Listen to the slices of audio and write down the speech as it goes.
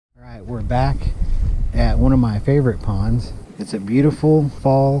We're back at one of my favorite ponds. It's a beautiful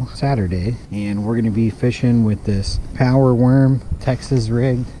fall Saturday and we're going to be fishing with this Power Worm Texas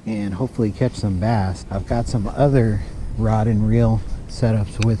rig and hopefully catch some bass. I've got some other rod and reel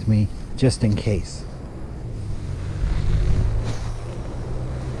setups with me just in case.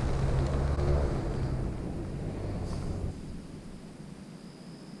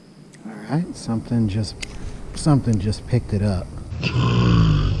 All right, something just picked it up.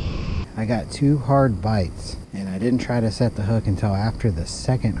 I got 2 hard bites and I didn't try to set the hook until after the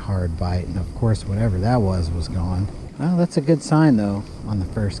second hard bite, and of course whatever that was gone. Well, that's a good sign though on the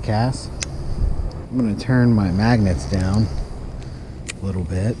first cast. I'm going to turn my magnets down a little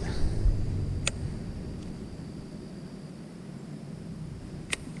bit.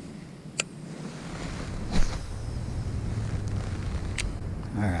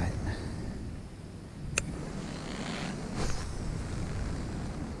 All right.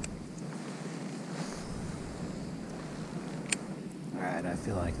 I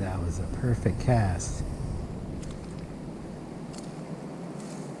feel like that was a perfect cast.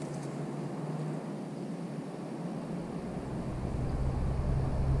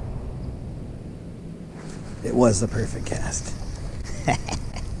 It was the perfect cast.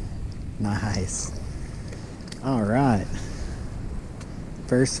 Nice. All right.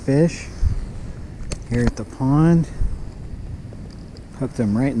 First fish here at the pond. Hooked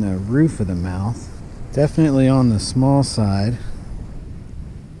him right in the roof of the mouth. Definitely on the small side,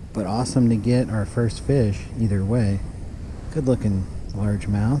 but awesome to get our first fish either way. Good looking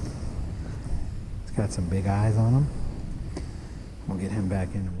largemouth. It's got some big eyes on him. We'll get him back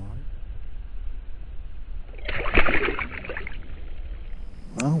in the water.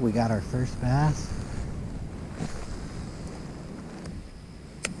 Well, we got our first bass.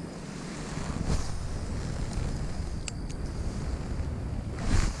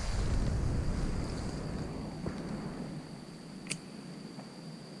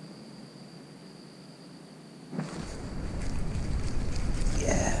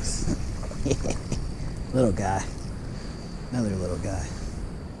 Little guy. Another little guy.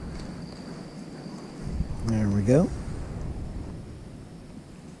 There we go.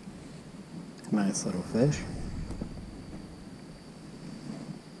 Nice little fish.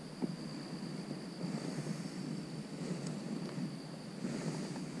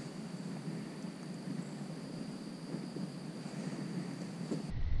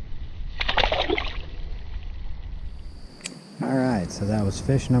 Alright, so that was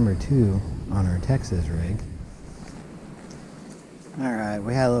fish number 2 on our Texas rig. Alright,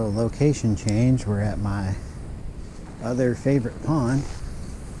 we had a little location change. We're at my other favorite pond.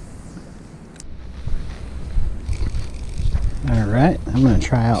 Alright, I'm going to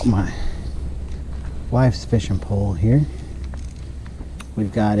try out my wife's fishing pole here.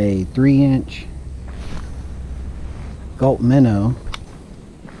 We've got a 3-inch Gulp minnow.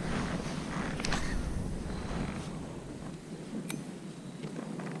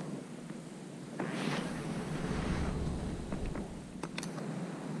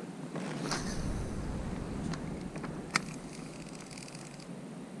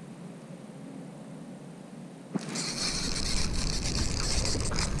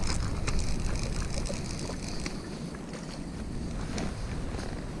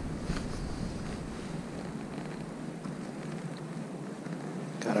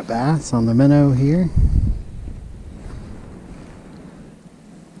 Got a bass on the minnow here.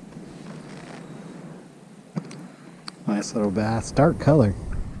 Nice little bass, dark color.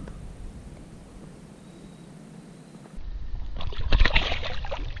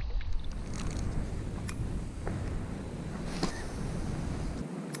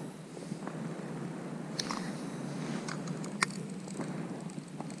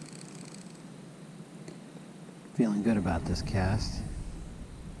 Feeling good about this cast.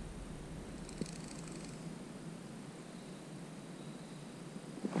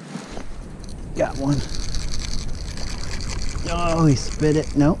 Got one. Oh, he spit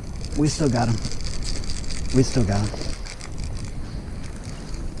it. Nope, we still got him. We still got him.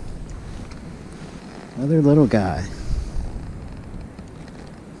 Another little guy.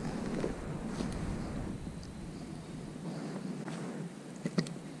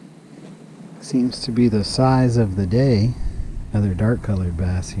 Seems to be the size of the day. Another dark colored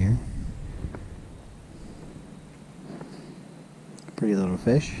bass here. Pretty little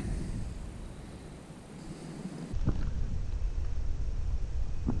fish.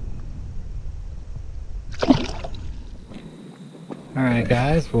 Alright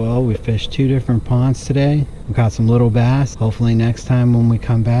guys, well we fished 2 different ponds today. We caught some little bass. Hopefully next time when we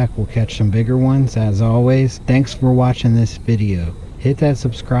come back we'll catch some bigger ones. As always, thanks for watching this video. hit that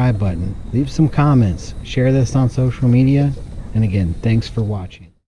subscribe button, leave some comments, share this on social media, and again, thanks for watching.